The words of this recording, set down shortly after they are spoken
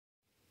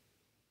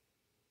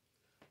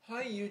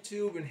Hi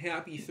YouTube and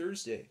happy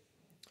Thursday.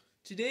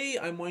 Today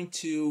I'm going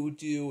to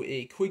do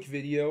a quick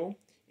video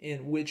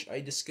in which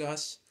I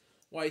discuss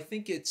why I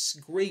think it's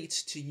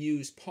great to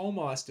use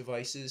POMOS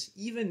devices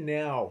even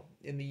now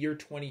in the year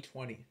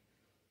 2020.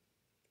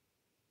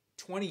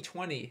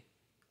 2020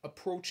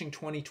 approaching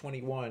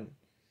 2021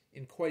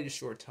 in quite a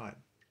short time.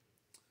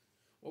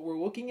 What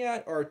we're looking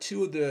at are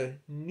two of the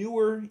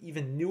newer,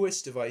 even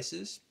newest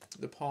devices,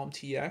 the Palm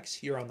TX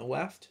here on the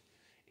left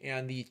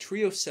and the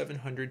Treo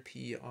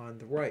 700P on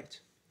the right.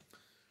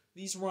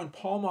 These run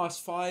PalmOS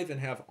 5 and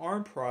have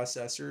ARM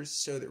processors,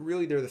 so that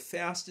really they're the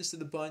fastest of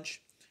the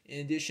bunch, in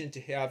addition to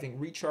having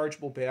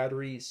rechargeable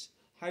batteries,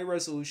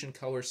 high-resolution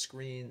color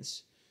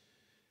screens,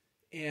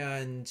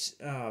 and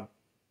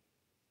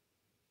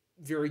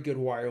very good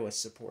wireless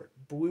support.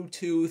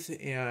 Bluetooth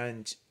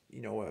and,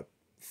 a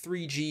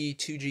 3G,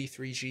 2G,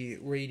 3G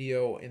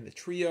radio in the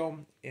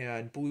Treo,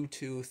 and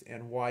Bluetooth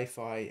and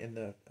Wi-Fi in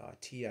the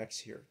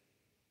TX here.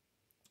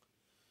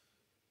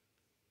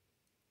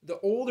 The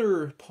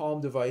older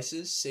Palm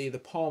devices, say the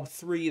Palm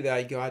 3 that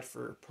I got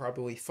for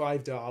probably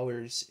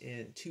 $5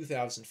 in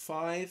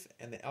 2005,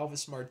 and the Alpha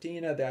Smart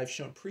Dana that I've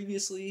shown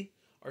previously,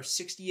 are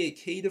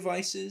 68K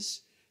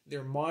devices.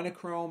 They're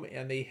monochrome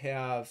and they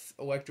have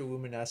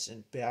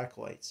electroluminescent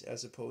backlights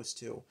as opposed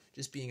to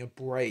just being a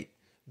bright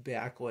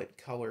backlit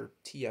color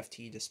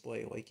TFT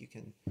display like you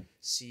can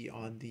see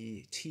on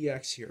the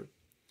TX here.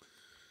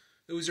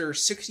 Those are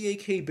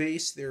 68K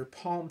base. They're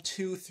PalmOS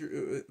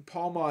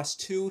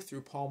 2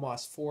 through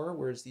PalmOS 4,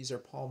 whereas these are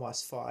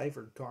PalmOS 5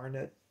 or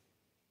Garnet.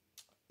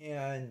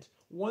 And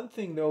one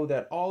thing though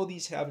that all of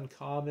these have in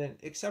common,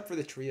 except for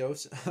the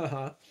Treos,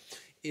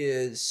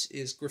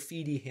 is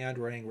graffiti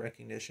handwriting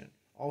recognition.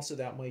 Also,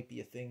 that might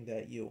be a thing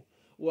that you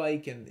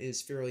like and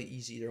is fairly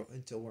easy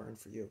to learn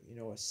for you.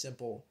 A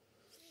simple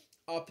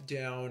up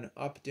down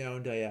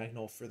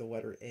diagonal for the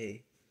letter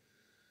A,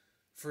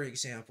 for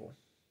example.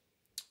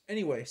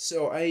 Anyway,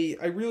 so I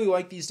really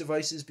like these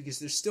devices because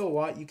there's still a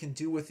lot you can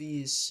do with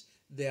these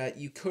that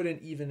you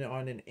couldn't even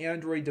on an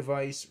Android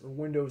device or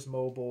Windows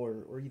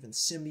Mobile or even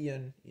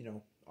Symbian,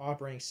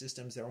 operating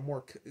systems that are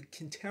more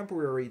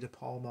contemporary to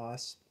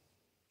PalmOS.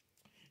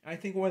 I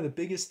think one of the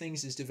biggest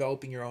things is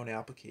developing your own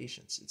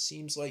applications. It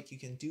seems like you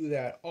can do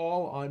that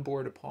all on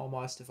board a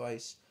PalmOS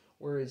device,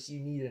 whereas you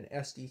need an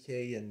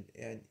SDK and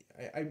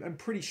I'm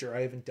pretty sure,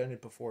 I haven't done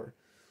it before,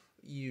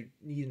 you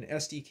need an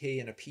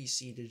SDK and a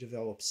PC to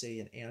develop, say,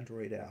 an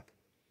Android app.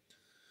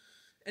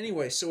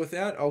 Anyway, so with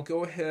that, I'll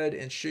go ahead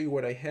and show you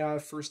what I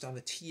have first on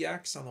the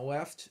TX on the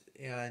left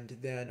and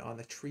then on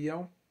the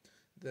Treo.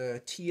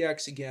 The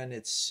TX, again,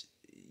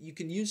 you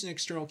can use an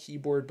external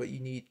keyboard, but you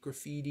need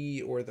graffiti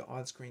or the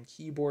on-screen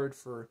keyboard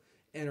for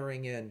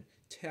entering in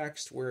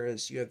text,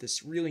 whereas you have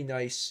this really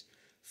nice,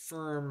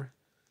 firm,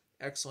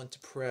 excellent to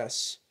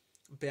press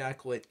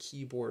backlit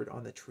keyboard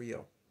on the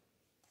Treo.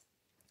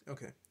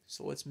 Okay.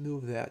 So let's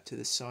move that to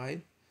the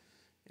side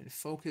and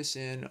focus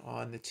in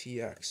on the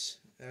TX.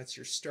 That's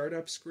your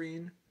startup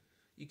screen.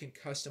 You can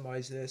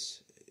customize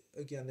this.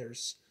 Again,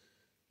 there's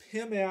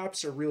PIM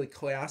apps are really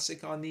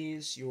classic on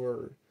these.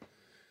 Your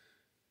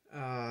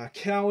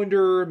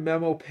calendar,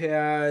 memo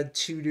pad,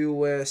 to-do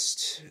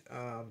list,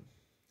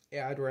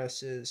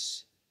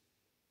 addresses,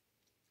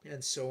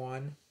 and so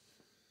on.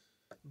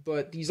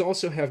 But these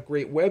also have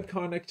great web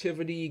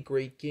connectivity,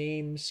 great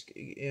games,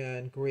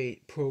 and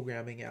great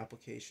programming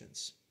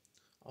applications.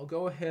 I'll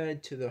go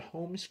ahead to the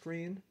home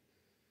screen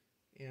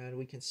and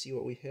we can see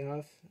what we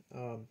have.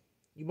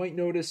 You might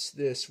notice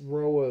this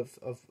row of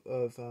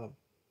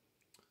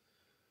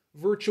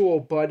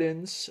virtual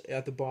buttons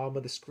at the bottom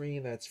of the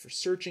screen. That's for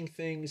searching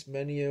things,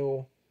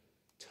 menu,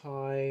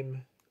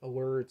 time,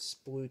 alerts,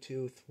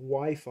 Bluetooth,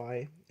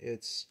 Wi-Fi.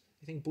 It's,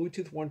 I think,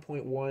 Bluetooth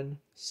 1.1,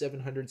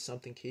 700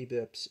 something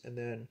kbps, and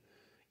then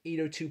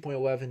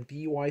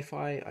 802.11b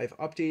Wi-Fi. I've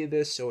updated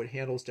this so it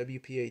handles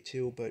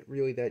WPA2, but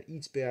really that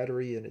eats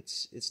battery and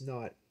it's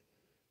not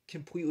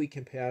completely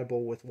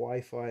compatible with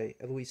Wi-Fi,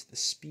 at least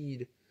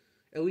speed-wise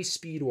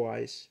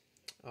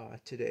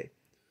today.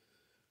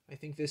 I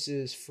think this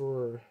is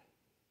for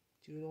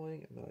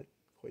doodling. I'm not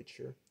quite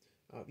sure.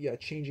 Yeah,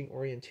 changing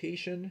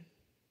orientation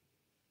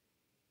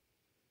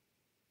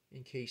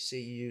in case, say,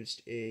 you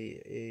used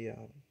a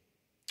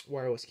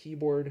wireless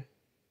keyboard,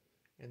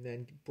 and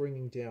then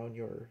bringing down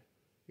your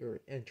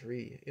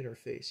entry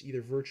interface,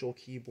 either virtual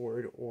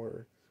keyboard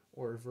or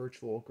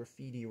virtual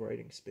graffiti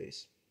writing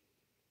space.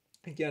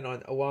 Again,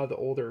 on a lot of the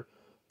older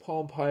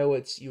Palm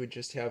Pilots, you would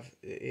just have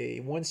a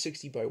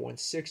 160 by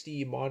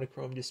 160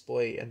 monochrome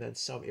display and then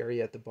some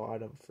area at the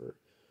bottom for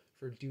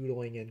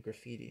doodling and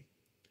graffiti.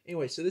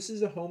 Anyway, so this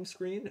is a home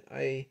screen.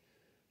 I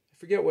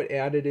forget what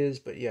ad it is,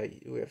 but yeah,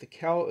 we have the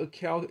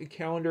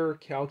calendar,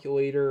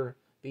 calculator,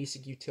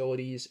 basic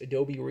utilities,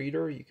 Adobe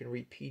Reader. You can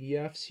read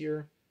PDFs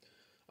here.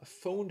 A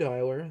phone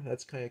dialer,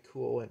 that's kind of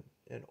cool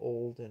and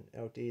old and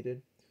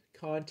outdated.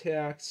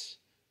 Contacts,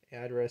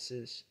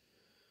 addresses.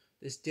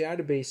 This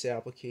database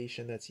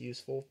application that's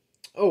useful.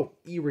 Oh,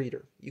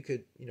 e-reader. You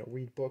could,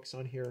 read books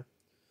on here.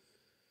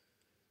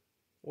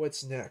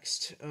 What's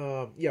next?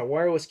 Yeah,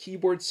 wireless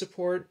keyboard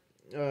support,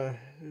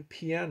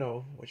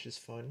 piano, which is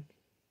fun.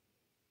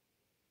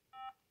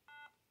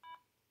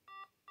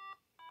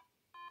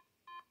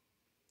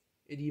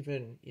 It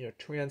even,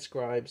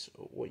 transcribes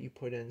what you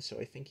put in, so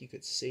I think you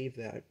could save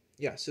that.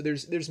 Yeah, so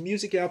there's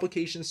music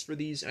applications for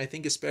these. I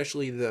think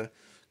especially the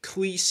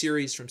Klee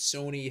series from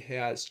Sony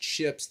has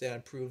chips that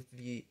improve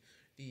the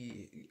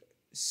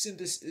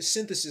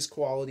synthesis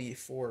quality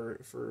for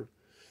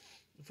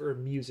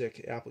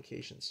music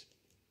applications.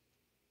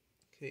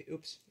 Okay,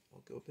 oops,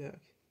 I'll go back.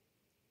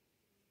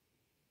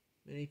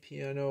 Mini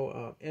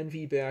piano,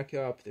 NV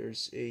backup.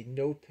 There's a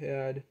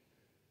notepad.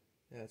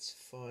 That's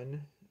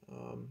fun.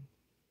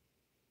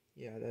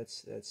 Yeah,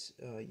 that's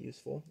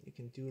useful. You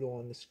can doodle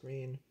on the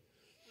screen.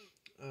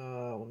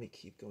 Let me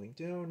keep going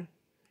down.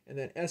 And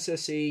then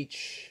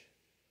SSH,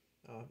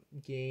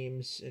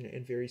 games,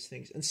 and various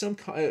things. And some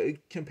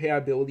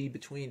compatibility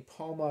between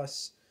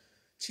Palmas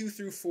 2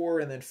 through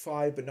 4 and then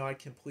 5, but not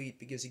complete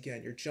because,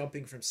 again, you're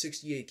jumping from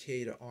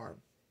 68K to ARM.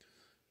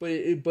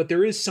 But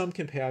there is some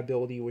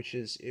compatibility, which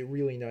is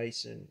really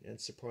nice and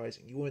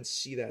surprising. You wouldn't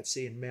see that,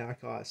 say, in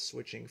Mac OS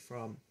switching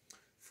from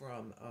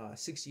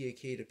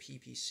 68K to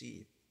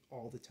PPC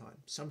all the time.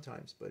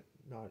 Sometimes, but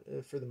not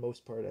for the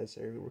most part. As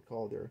I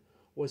recall, there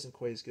wasn't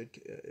quite as good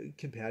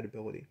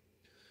compatibility.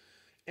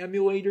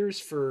 Emulators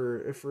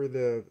for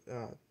the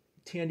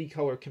Tandy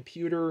Color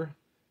Computer,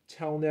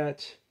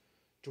 Telnet,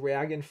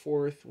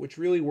 Dragonforth, which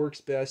really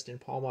works best in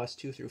Palmos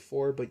 2 through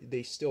 4, but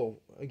they still,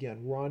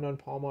 again, run on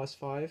Palmos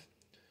 5.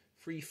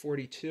 Free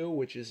 42,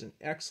 which is an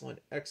excellent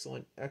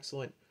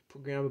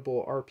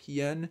programmable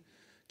RPN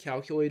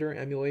calculator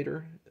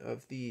emulator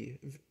of the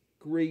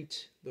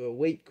late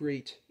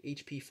great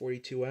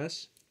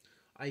HP42S.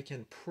 I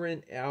can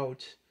print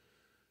out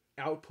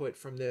output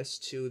from this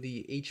to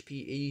the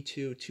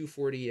HP82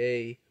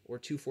 240A or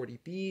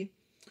 240B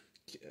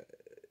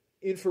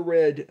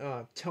infrared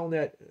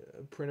Telnet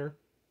printer,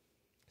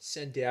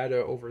 send data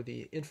over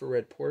the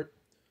infrared port,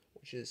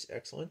 which is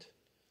excellent.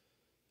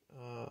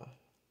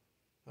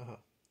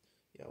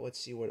 Yeah, let's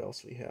see what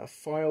else we have.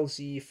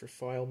 FileZ for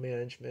file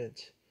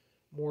management.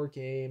 More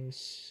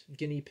games.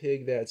 Guinea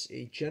Pig, that's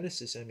a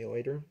Genesis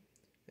emulator.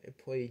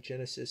 Play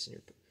Genesis in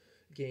your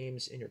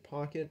games in your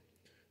pocket.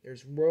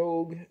 There's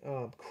Rogue,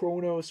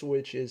 Chronos,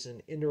 which is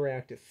an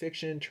interactive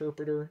fiction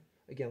interpreter.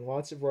 Again,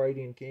 lots of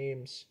variety in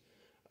games.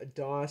 A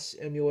DOS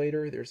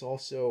emulator. There's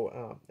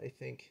also, I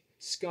think,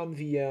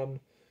 ScumVM,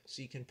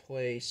 so you can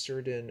play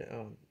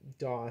certain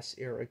DOS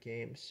era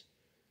games.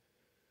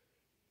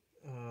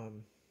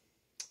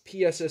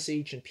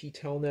 PSSH and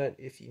PTelnet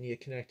if you need to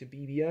connect to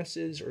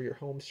BBSs or your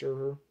home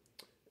server.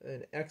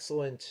 An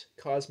excellent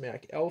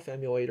Cosmac ELF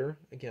emulator.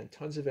 Again,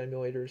 tons of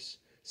emulators.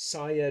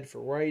 Syed for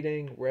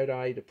writing.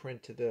 Red-Eye to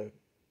print to the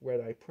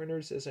Red-Eye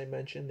printers, as I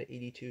mentioned, the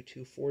 82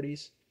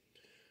 240s.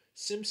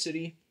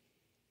 SimCity.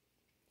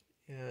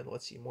 And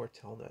let's see, more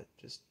Telnet.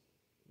 Just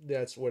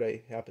that's what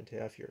I happen to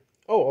have here.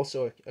 Oh,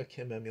 also a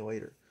Kim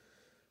emulator.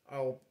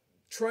 I'll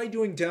try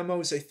doing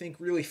demos. I think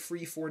really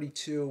Free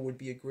 42 would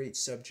be a great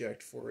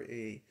subject for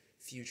a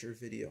future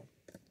video.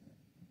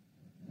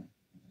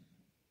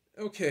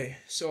 Okay,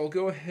 so I'll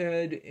go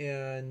ahead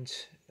and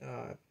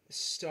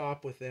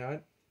stop with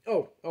that.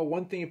 Oh,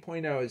 one thing to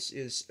point out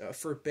is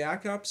for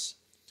backups,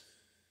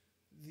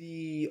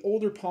 the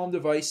older Palm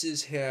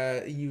devices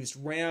had used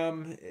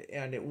RAM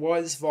and it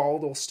was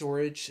volatile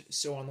storage.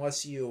 So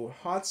unless you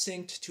hot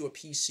synced to a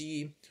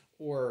PC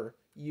or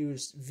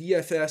used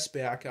VFS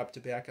backup to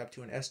back up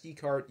to an SD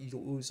card, you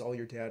lose all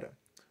your data.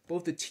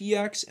 Both the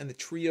TX and the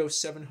Treo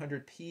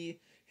 700P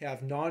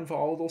have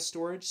non-volatile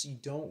storage, so you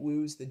don't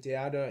lose the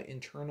data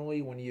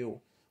internally when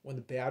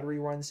the battery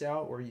runs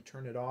out or you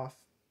turn it off.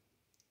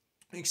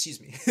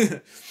 Excuse me.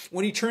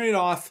 When you turn it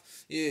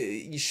off,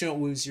 you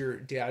shouldn't lose your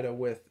data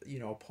with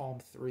Palm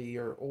 3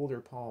 or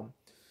older Palm.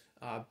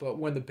 But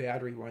when the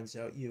battery runs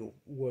out, you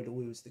would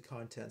lose the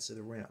contents of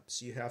the RAM.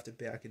 So you have to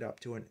back it up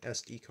to an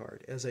SD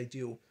card, as I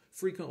do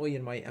frequently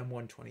in my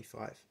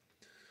M125.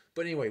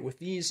 But anyway, with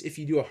these, if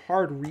you do a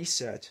hard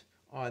reset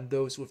on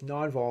those with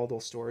non-volatile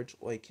storage,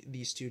 like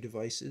these two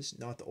devices,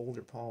 not the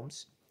older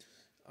Palms,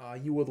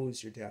 you would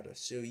lose your data.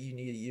 So you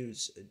need to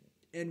use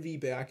NV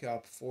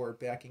backup for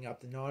backing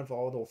up the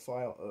non-volatile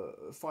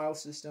file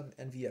system,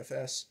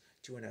 NVFS,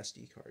 to an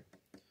SD card.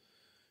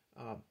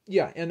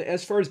 Yeah, and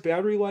as far as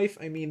battery life,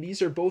 I mean,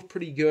 these are both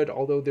pretty good,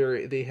 although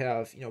they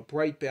have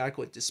bright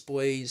backlit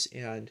displays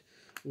and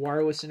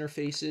wireless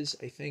interfaces.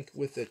 I think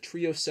with the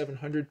Treo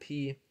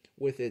 700P,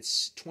 with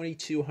its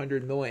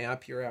 2200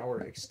 milliampere hour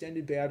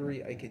extended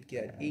battery, I could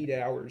get 8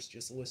 hours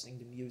just listening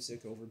to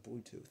music over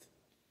Bluetooth.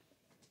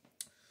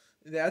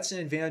 That's an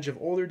advantage of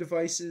older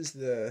devices.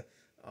 The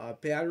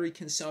battery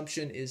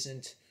consumption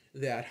isn't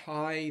that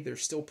high. They're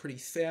still pretty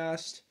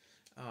fast.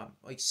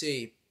 Like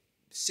say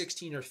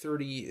 16 or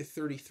 33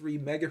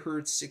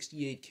 megahertz,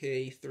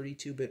 68K,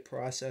 32-bit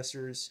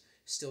processors.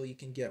 Still, you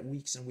can get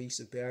weeks and weeks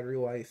of battery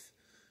life.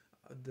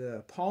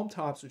 The Palm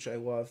Tops, which I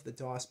love, the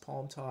DOS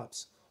Palm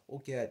Tops,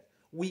 will get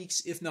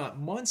weeks, if not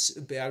months,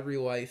 of battery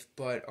life,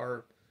 but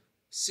are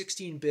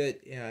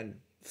 16-bit and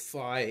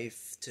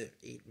 5 to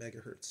 8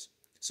 megahertz.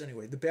 So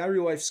anyway, the battery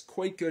life's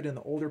quite good in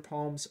the older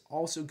Palms,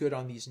 also good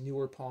on these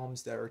newer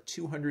Palms that are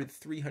 200,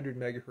 300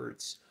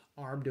 megahertz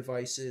ARM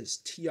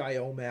devices,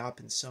 TIO map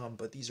and some,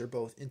 but these are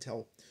both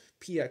Intel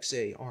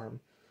PXA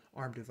ARM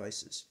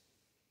devices.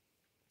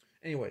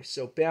 Anyway,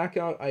 so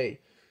backup, I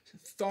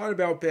thought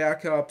about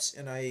backups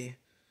and I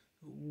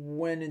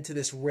went into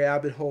this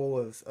rabbit hole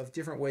of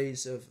different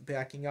ways of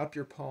backing up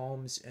your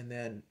Palms and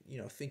then,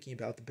 thinking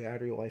about the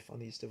battery life on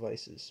these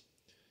devices.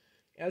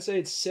 As I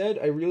had said,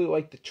 I really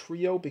like the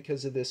Treo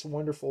because of this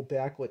wonderful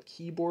backlit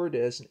keyboard.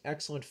 It has an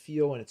excellent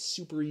feel and it's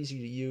super easy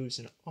to use,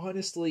 and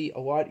honestly a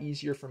lot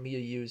easier for me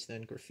to use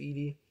than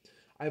Graffiti.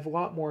 I have a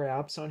lot more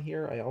apps on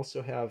here. I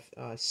also have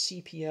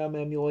CPM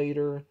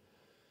emulator,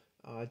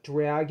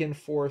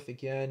 Dragonforth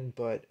again,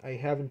 but I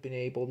haven't been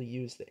able to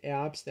use the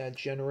apps that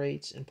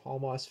generates in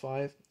Palmos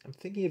 5. I'm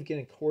thinking of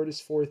getting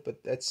Cordisforth,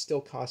 but that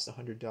still costs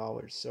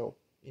 $100, so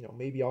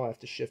maybe I'll have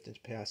to shift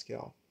into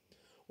Pascal.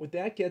 What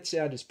that gets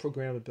at is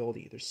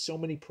programmability. There's so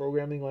many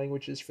programming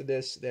languages for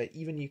this that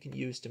even you can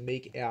use to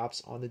make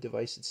apps on the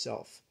device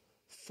itself.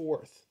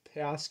 Forth,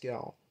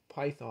 Pascal,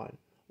 Python,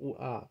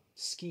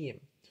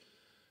 Scheme,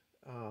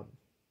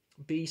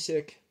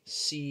 Basic,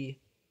 C,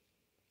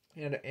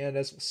 and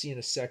as we'll see in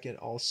a second,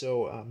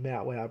 also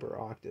MATLAB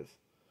or Octave.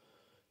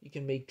 You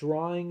can make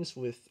drawings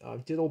with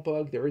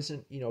Diddlebug. There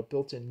isn't, a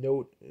built-in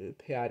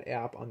notepad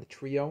app on the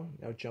Treo.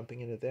 Now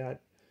jumping into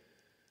that.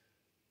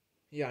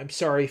 Yeah, I'm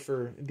sorry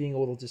for being a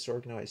little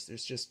disorganized.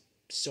 There's just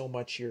so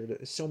much here,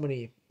 so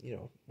many,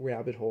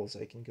 rabbit holes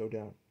I can go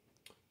down.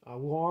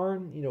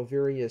 Larn,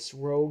 various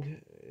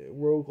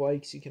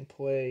roguelikes you can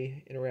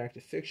play,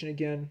 interactive fiction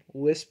again.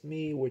 Lisp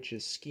Me, which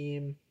is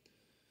Scheme.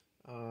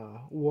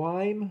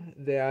 Lime,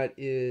 that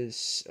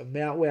is a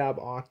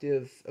MATLAB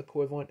Octave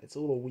equivalent. It's a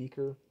little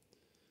weaker.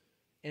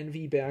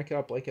 NV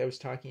Backup, like I was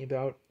talking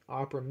about.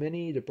 Opera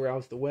Mini to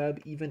browse the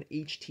web. Even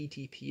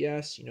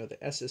HTTPS, the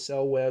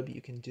SSL web you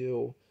can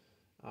do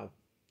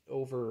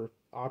over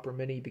Opera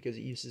Mini because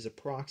it uses a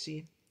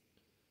proxy.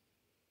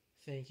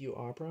 Thank you,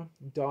 Opera.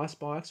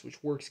 DOSBox,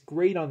 which works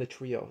great on the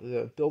Treo.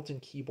 The built-in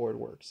keyboard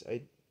works.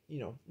 I,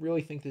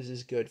 really think this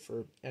is good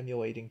for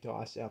emulating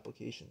DOS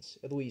applications.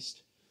 At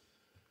least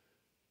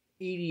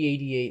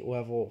 8088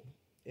 level,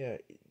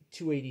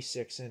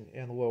 286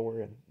 and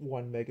lower, and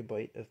 1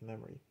 megabyte of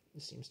memory.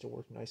 This seems to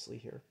work nicely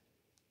here.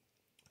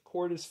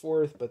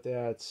 Cordisforth, but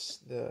that's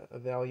the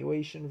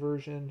evaluation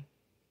version.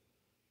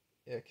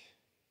 Ick.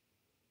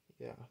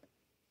 Yeah.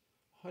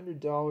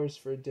 $100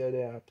 for a dead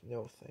app.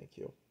 No, thank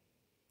you.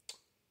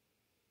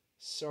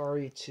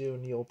 Sorry to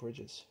Neil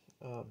Bridges.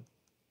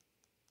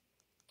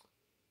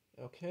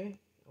 Okay.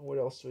 What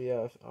else do we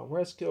have?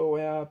 Resco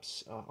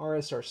apps,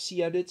 RSRC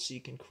edits, so you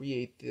can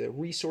create the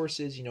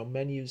resources,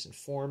 menus and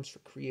forms for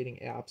creating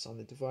apps on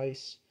the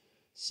device.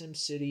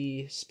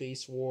 SimCity,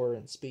 Space War,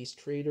 and Space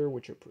Trader,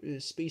 which are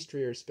Space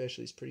Trader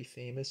especially is pretty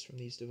famous from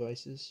these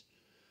devices.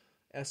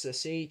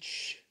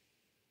 SSH,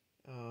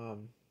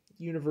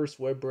 Universe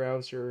Web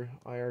Browser,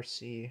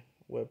 IRC,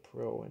 Web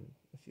Pro, and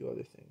a few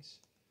other things.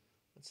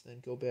 Let's then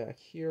go back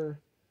here.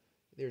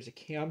 There's a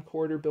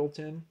camcorder built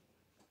in.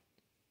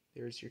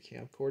 There's your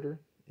camcorder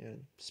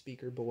and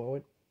speaker below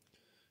it.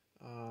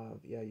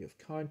 Yeah, you have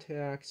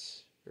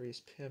contacts,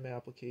 various PIM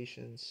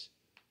applications.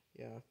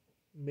 Yeah,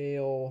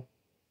 mail.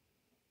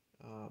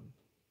 I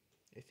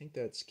think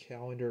that's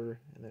calendar,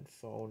 and then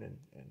phone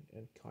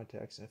and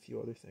contacts and a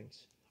few other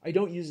things. I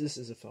don't use this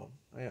as a phone.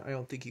 I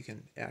don't think you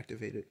can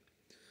activate it.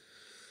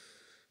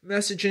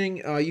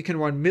 Messaging, you can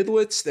run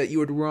midlets that you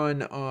would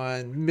run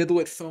on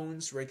midlet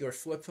phones, regular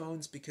flip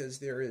phones, because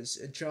there is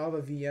a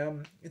Java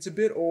VM. It's a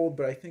bit old,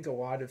 but I think a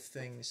lot of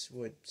things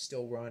would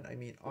still run. I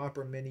mean,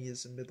 Opera Mini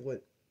is a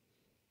midlet.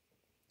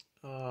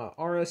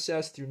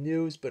 RSS through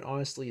news, but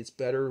honestly it's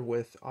better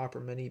with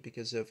Opera Mini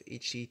because of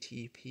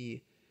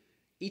HTTPS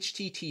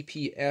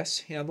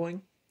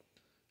handling.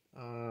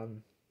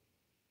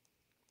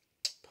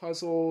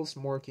 Puzzles,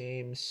 more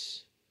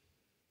games.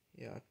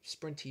 Yeah,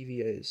 Sprint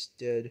TV is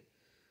dead.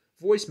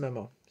 Voice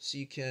memo, so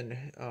you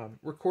can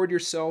record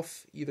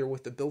yourself either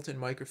with the built-in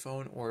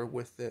microphone or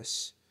with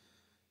this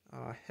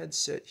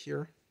headset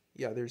here.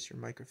 Yeah, there's your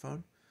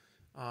microphone.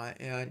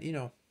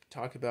 And,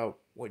 talk about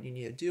what you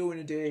need to do in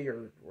a day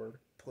or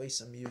play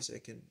some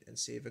music and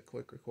save a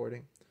quick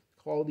recording.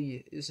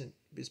 Quality is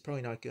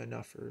probably not good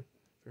enough for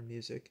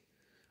music.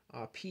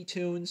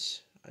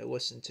 P-Tunes, I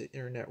listen to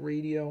internet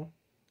radio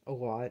a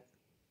lot,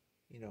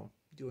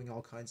 doing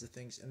all kinds of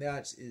things, and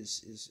that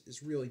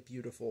is really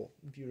beautiful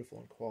in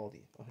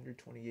quality,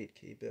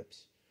 128k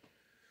bips.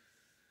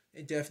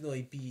 It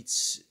definitely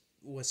beats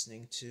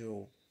listening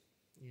to,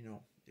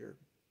 your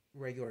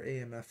regular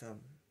AM/FM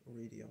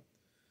radio.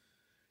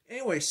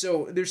 Anyway,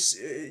 so there's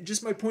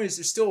just my point is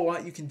there's still a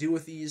lot you can do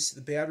with these.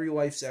 The battery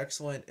life's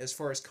excellent. As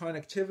far as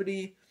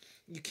connectivity,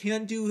 you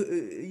can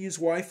use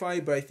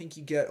Wi-Fi, but I think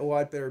you get a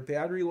lot better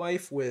battery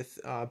life with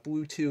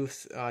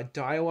Bluetooth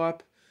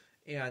dial-up,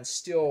 and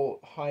still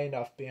high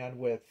enough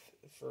bandwidth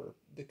for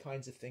the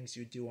kinds of things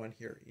you do on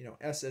here.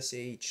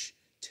 SSH,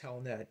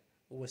 Telnet,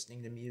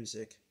 listening to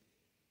music.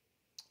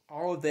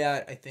 All of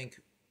that, I think,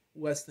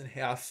 less than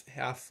half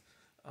 0.5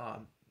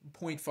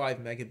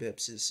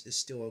 megabits is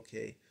still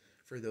okay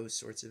for those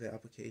sorts of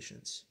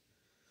applications.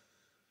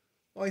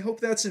 Well, I hope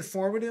that's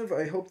informative.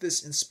 I hope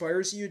this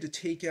inspires you to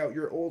take out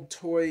your old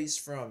toys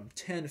from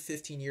 10,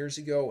 15 years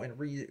ago and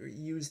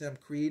reuse them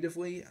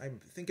creatively. I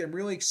think I'm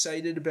really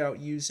excited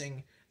about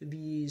using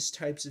these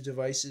types of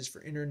devices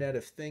for Internet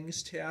of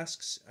Things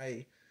tasks.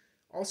 I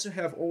also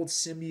have old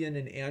Symbian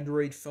and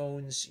Android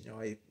phones,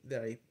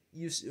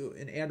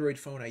 an Android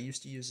phone I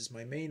used to use as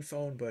my main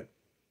phone, but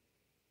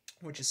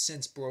which is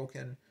since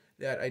broken,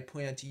 that I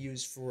plan to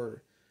use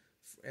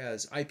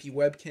as IP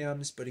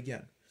webcams. But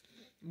again,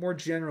 more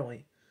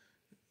generally,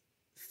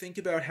 think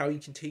about how you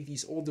can take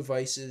these old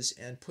devices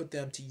and put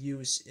them to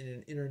use in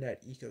an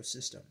internet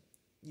ecosystem.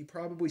 You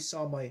probably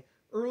saw my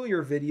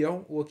earlier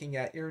video looking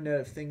at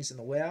Internet of Things in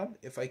the lab.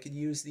 If I could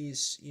use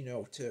these,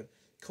 to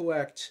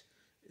collect,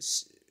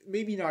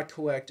 maybe not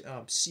collect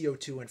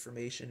CO2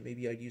 information,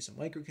 maybe I'd use a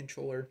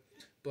microcontroller,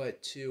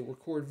 but to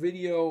record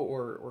video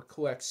or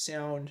collect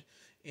sound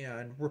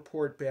and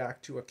report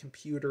back to a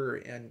computer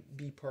and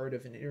be part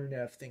of an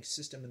Internet of Things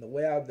system in the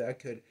lab, that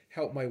could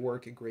help my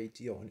work a great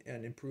deal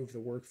and improve the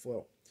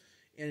workflow.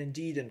 And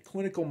indeed, in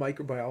clinical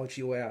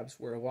microbiology labs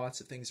where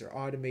lots of things are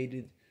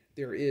automated,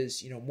 there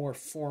is, more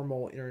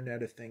formal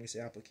Internet of Things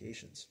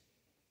applications.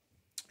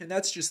 And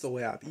that's just the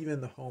lab. Even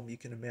in the home, you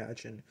can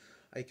imagine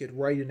I could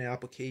write an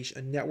application,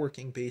 a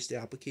networking-based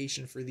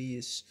application for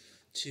these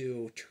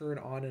to turn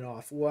on and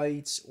off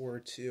lights or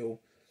to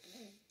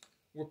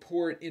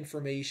report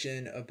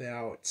information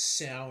about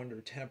sound or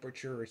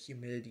temperature or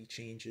humidity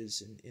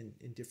changes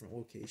in different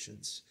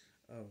locations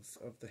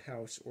of the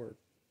house, or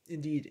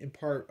indeed in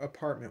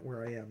apartment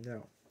where I am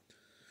now.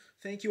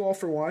 Thank you all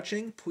for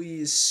watching.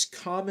 Please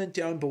comment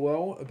down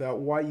below about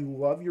why you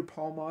love your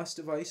PalMOS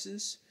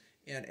devices.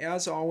 And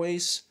as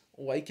always,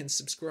 like and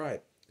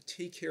subscribe.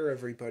 Take care,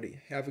 everybody.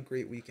 Have a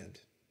great weekend.